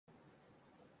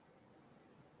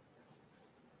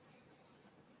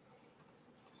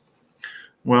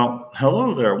Well,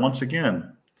 hello there once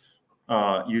again,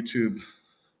 YouTube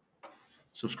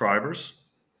subscribers.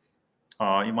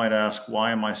 You might ask,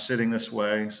 why am I sitting this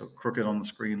way, so crooked on the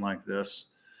screen like this?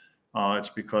 It's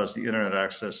because the internet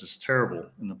access is terrible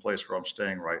in the place where I'm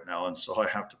staying right now. And so I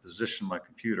have to position my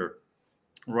computer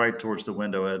right towards the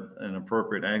window at an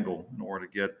appropriate angle in order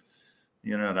to get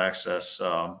the internet access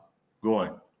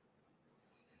going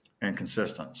and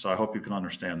consistent. So I hope you can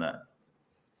understand that.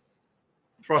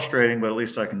 Frustrating, but at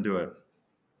least I can do it.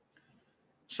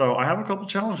 So I have a couple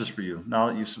challenges for you now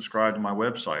that you subscribe to my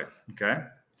website. Okay.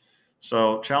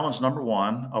 So challenge number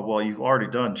one, well, you've already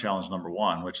done challenge number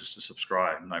one, which is to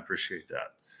subscribe, and I appreciate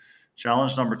that.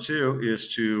 Challenge number two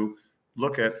is to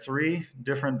look at 3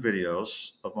 different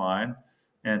videos of mine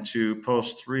and to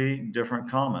post 3 different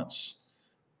comments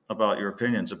about your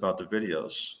opinions about the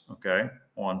videos, okay,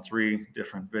 on 3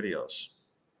 different videos.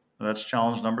 That's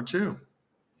challenge number two.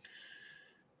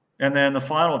 And then the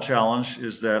final challenge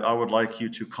is that I would like you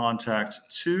to contact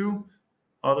 2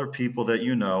 other people that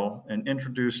you know and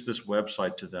introduce this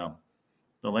website to them.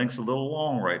 The link's a little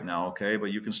long right now, okay,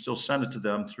 but you can still send it to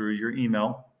them through your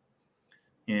email,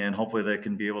 and hopefully they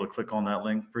can be able to click on that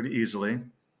link pretty easily.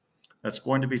 That's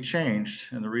going to be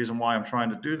changed, and the reason why I'm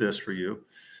trying to do this for you,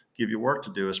 give you work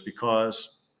to do, is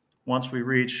because once we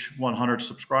reach 100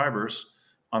 subscribers,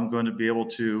 I'm going to be able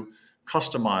to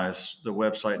customize the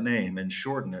website name and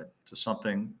shorten it to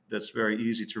something that's very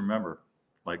easy to remember,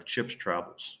 like Chips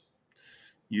Travels.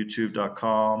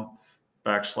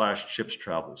 YouTube.com/Chips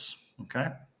Travels. Okay.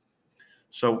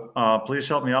 So please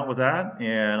help me out with that.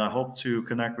 And I hope to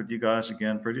connect with you guys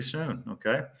again pretty soon.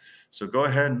 Okay. So go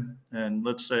ahead and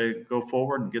let's say go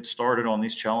forward and get started on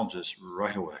these challenges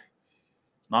right away.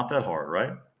 Not that hard,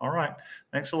 right? All right.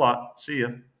 Thanks a lot. See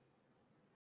you.